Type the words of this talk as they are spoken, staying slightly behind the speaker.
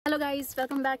guys,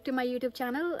 welcome back to my YouTube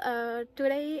channel.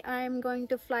 Today I'm going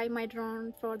to fly my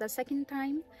drone for the second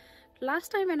time. Last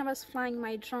time when I was flying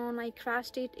my drone, I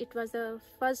crashed it. It was the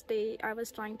first day I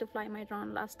was trying to fly my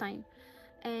drone last time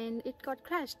and it got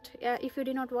crashed. If you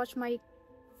did not watch my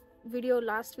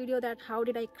last video that how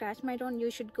did I crash my drone, you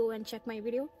should go and check my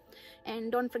video,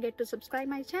 and don't forget to subscribe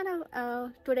my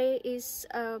channel. Today is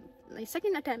my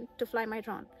second attempt to fly my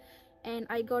drone, and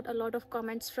I got a lot of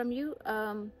comments from you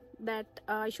that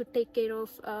I should take care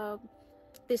of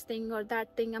this thing or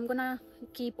that thing. I'm gonna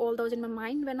keep all those in my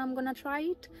mind when I'm gonna try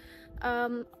it.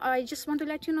 I just want to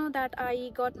let you know that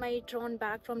I got my drone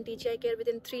back from DJI Care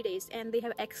within 3 days, and they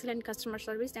have excellent customer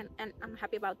service, and I'm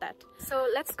happy about that. So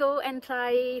let's go and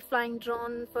try flying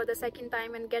drone for the second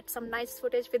time and get some nice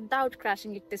footage without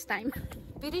crashing it this time.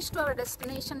 We reached our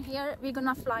destination here. We're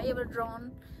gonna fly our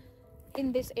drone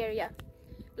in this area.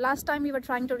 Last time we were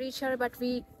trying to reach here, but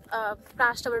we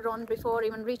crashed our drone before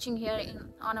even reaching here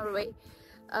on our way.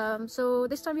 So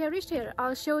this time we have reached here.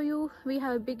 I'll show you. We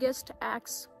have biggest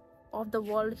axe of the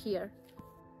world here.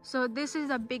 So this is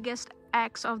the biggest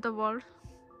axe of the world.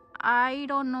 I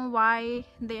don't know why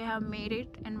they have made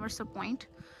it and what's the point,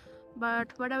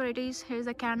 but whatever it is, here's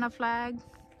the Canada flag.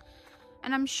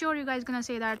 And I'm sure you guys gonna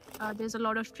say that there's a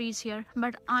lot of trees here,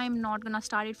 but I'm not gonna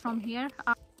start it from here.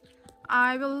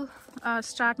 I will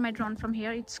start my drone from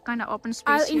here. It's kind of open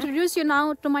space. I'll introduce you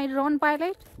now to my drone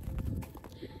pilot.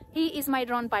 He is my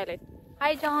drone pilot.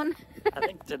 Hi John. I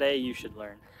think today you should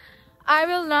learn. I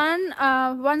will learn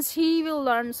once he will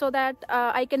learn, so that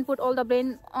I can put all the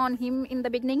blame on him in the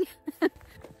beginning.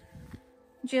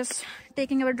 Just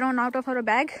taking our drone out of our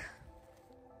bag.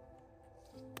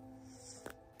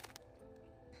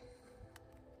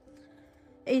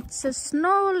 It's a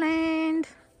snowland.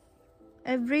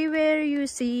 Everywhere you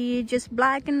see just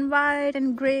black and white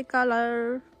and gray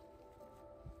color.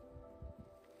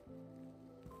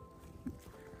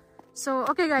 So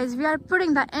okay guys, we are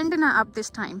putting the antenna up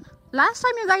this time. Last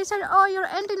time you guys said, oh, your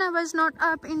antenna was not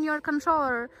up in your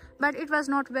controller, but it was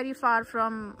not very far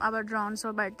from our drone.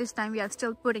 So but this time we are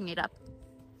still putting it up.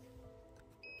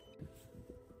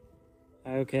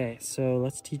 Okay, so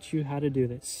let's teach you how to do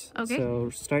this. Okay. So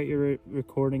start your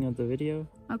recording of the video.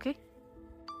 Okay.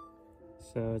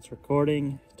 So it's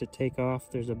recording. To take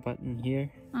off, there's a button here.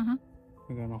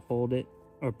 We're gonna hold it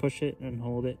or push it and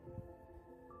hold it,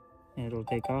 and it'll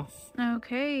take off.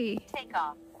 Okay. Take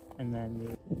off. And then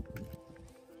you...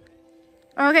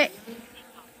 Okay.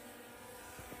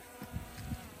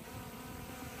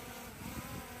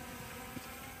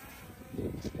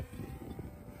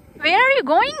 Where are you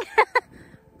going?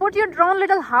 Put your drone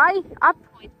little high up.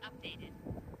 Point updated.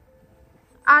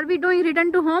 Are we doing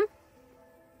return to home?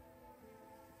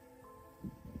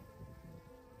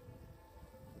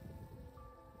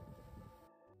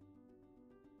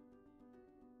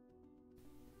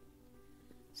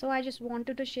 So I just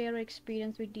wanted to share our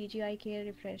experience with DJI Care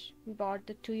Refresh. We bought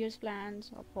the 2 years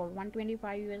plans for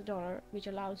 $125 which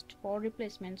allows 4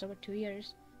 replacements over 2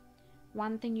 years.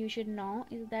 One thing you should know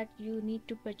is that you need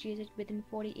to purchase it within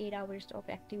 48 hours of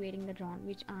activating the drone,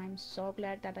 which I'm so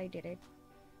glad that I did it.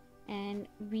 And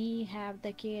we have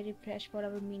the Care Refresh for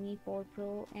our Mini 4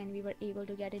 Pro, and we were able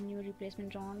to get a new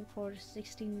replacement drone for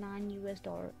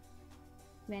 $69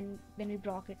 when we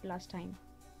broke it last time.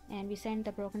 And we sent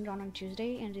the broken drone on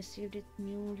Tuesday and received its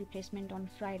new replacement on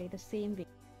Friday, the same week.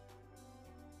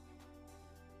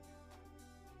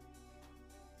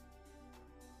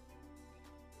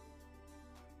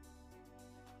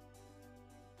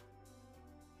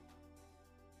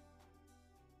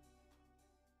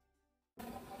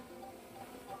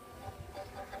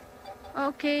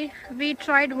 Okay, we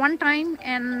tried one time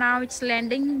and now it's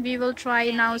landing. We will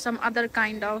try now some other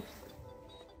kind of...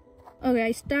 Okay,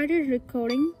 I started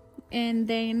recording, and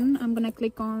then I'm gonna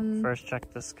click on... First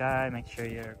check the sky, make sure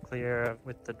you're clear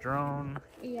with the drone.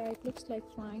 Yeah, it looks like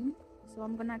flying. So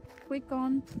I'm gonna click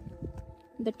on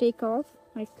the takeoff.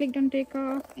 I clicked on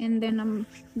takeoff, and then I'm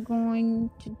going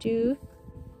to do...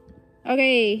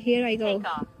 Okay, here I go. Take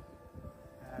off.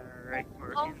 Alright,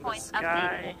 we're Home in the point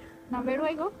sky. Now where do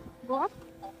I go? Go up?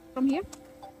 From here?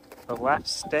 The left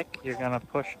stick, you're gonna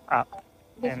push up,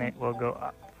 This and one. it will go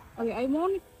up. Okay, I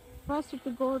want first it to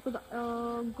go to the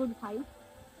good height.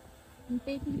 I'm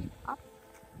taking it up.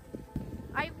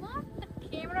 I want the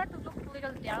camera to look a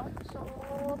little down, so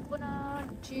I'm gonna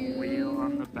do... Wheel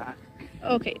on the back.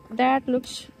 Okay, that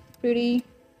looks pretty.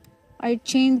 I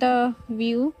changed the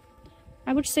view.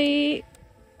 I would say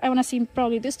I wanna see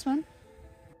probably this one.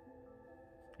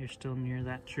 You're still near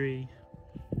that tree.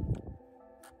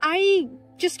 I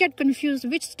just get confused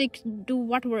which stick do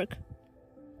what work.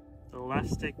 The left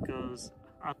stick goes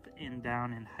up and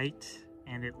down in height,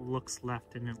 and it looks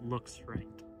left and it looks right.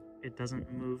 It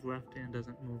doesn't move left and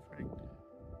doesn't move right.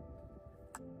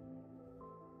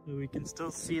 So we can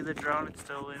still see the drone, it's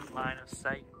still in line of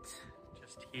sight,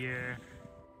 just here.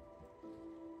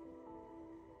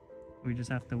 We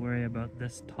just have to worry about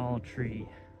this tall tree.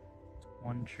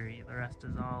 One tree, the rest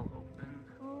is all open.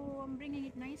 Oh, I'm bringing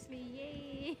it nicely,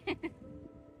 yay!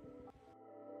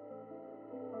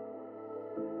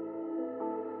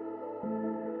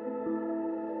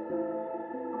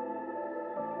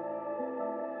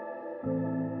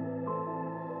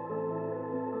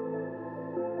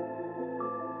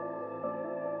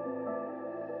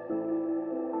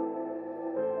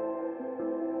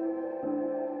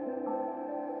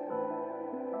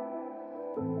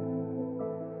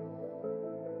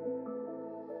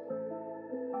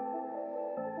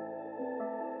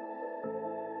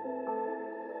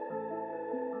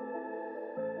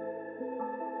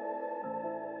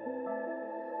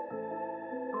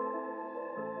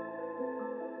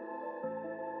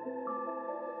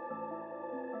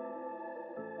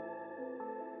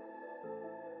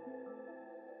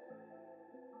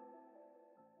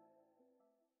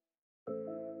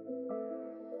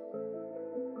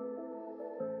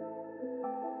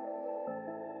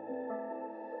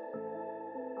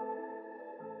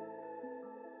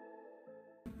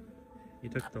 You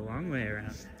took the long way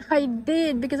around. I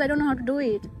did, because I don't know how to do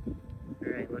it.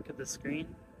 Alright, look at the screen,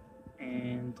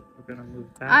 and we're gonna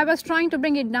move back. I was trying to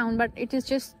bring it down, but it is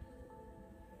just...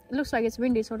 It looks like it's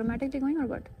windy. It's automatically going or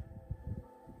what?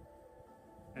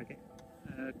 Okay.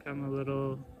 Come a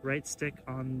little right stick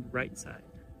on right side.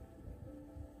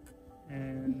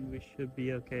 And we should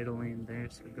be okay to land there,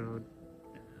 so go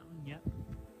down, yep.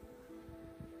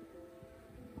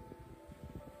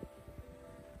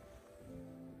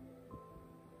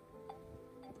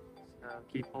 So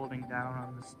keep holding down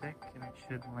on the stick and it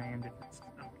should land if it's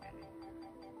okay.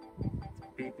 It's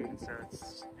beeping, so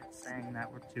it's saying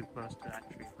that we're too close to that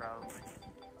tree probably.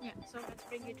 Yeah, so let's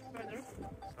bring it further.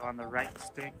 So on the right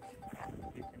stick,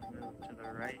 you can move to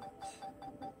the right.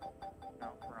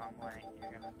 No, wrong way.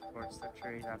 You're gonna towards the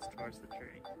tree, that's towards the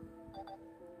tree.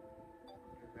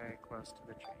 You're very close to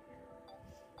the tree.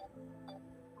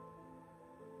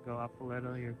 Go up a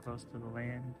little, you're close to the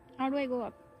land. How do I go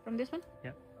up? From this one?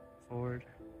 Yep. Forward.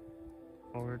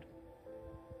 Forward.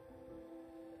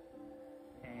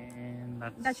 And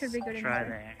let's That should be good try enough.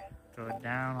 there. Go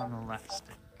down on the left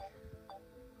stick.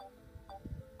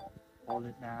 Hold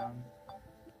it down.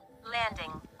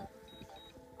 Landing.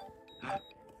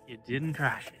 You didn't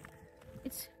crash it.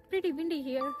 It's pretty windy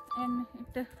here, and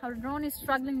our drone is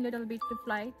struggling a little bit to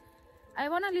fly. I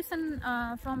want to listen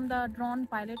from the drone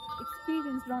pilot,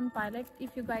 experienced drone pilot,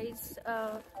 if you guys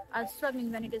are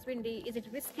struggling when it is windy. Is it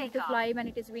risky to fly when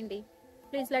it is windy?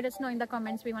 Please let us know in the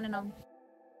comments. We want to know.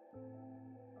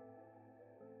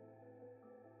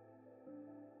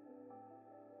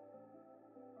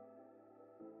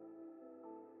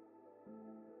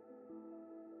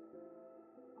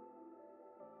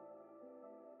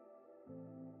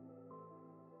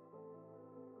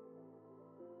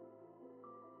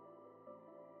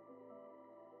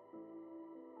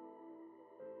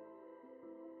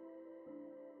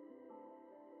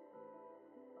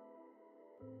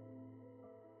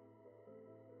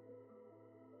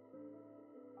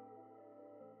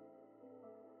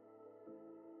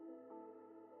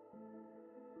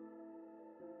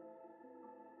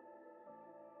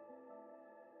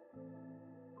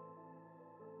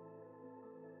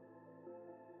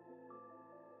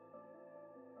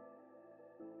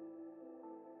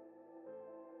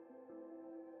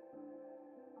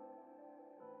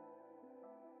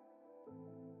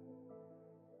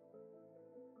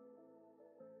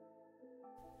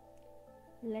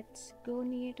 Let's go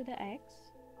near to the X,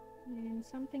 and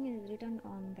something is written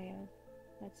on there.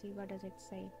 Let's see, what does it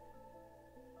say?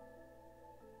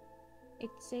 It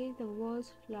says the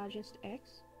world's largest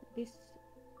X. This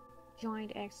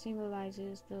giant X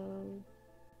symbolizes the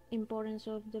importance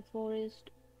of the forest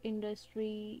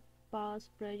industry, past,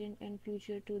 present, and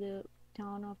future, to the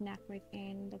town of Naknek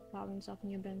in the province of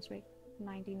New Brunswick,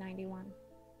 1991.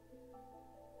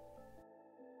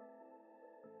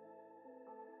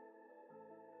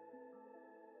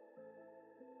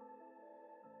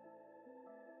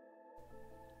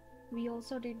 We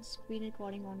also did screen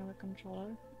recording on our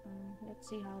controller. Let's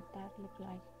see how that looked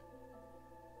like.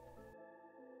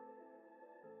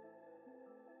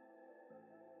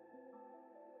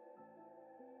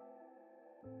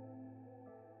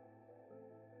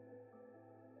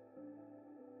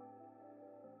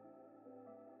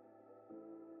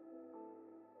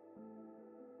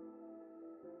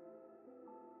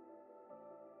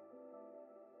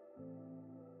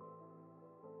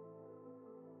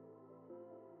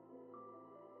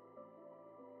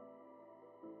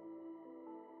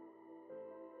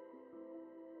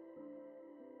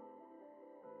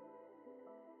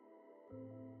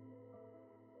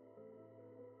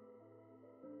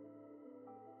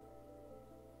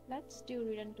 Let's do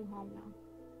return to home now.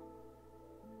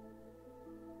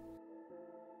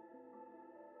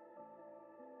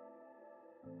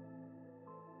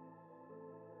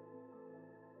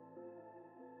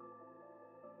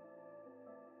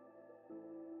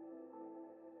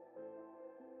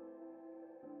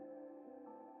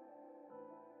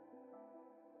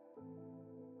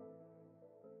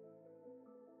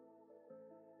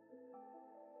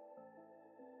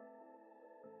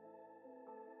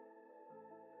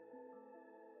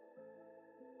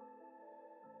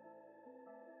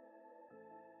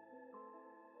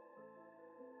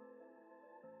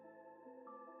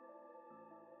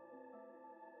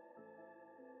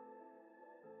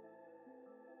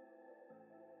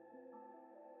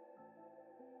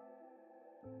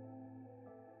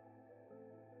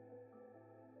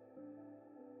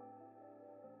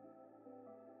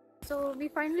 So we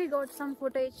finally got some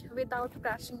footage without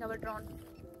crashing our drone.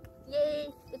 Yay!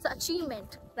 It's an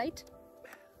achievement, right?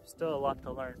 Still a lot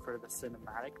to learn for the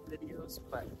cinematic videos,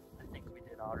 but I think we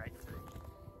did all right today.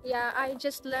 Yeah, I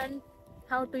just learned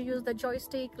how to use the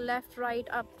joystick, left, right,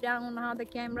 up, down, how the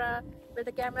camera, where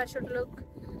the camera should look.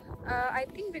 I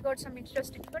think we got some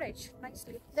interesting footage,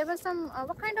 nicely. There was some,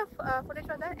 what kind of footage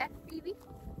was that? FPV?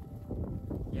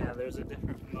 Yeah, there's a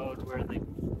different mode where the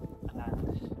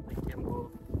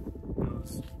gimbal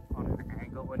goes on an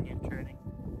angle when you're turning.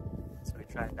 So we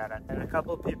tried that out. And a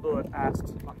couple of people have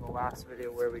asked on the last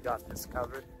video where we got this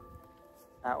covered.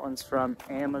 That one's from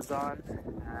Amazon.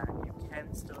 You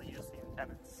can still use the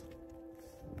antennas.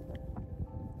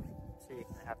 So you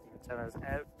can have the antennas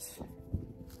out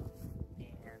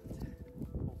and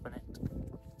open it.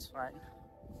 It's fine.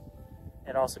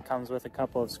 It also comes with a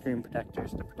couple of screen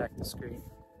protectors to protect the screen.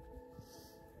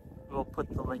 We'll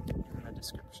put the link in the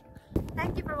description.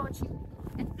 Thank you for watching,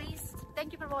 and please,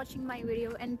 thank you for watching my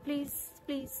video, and please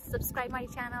subscribe my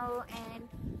channel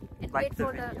and Like wait the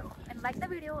for video. like the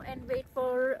video and wait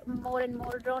for more and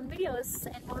more drone videos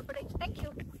and more footage. Thank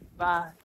you. Bye.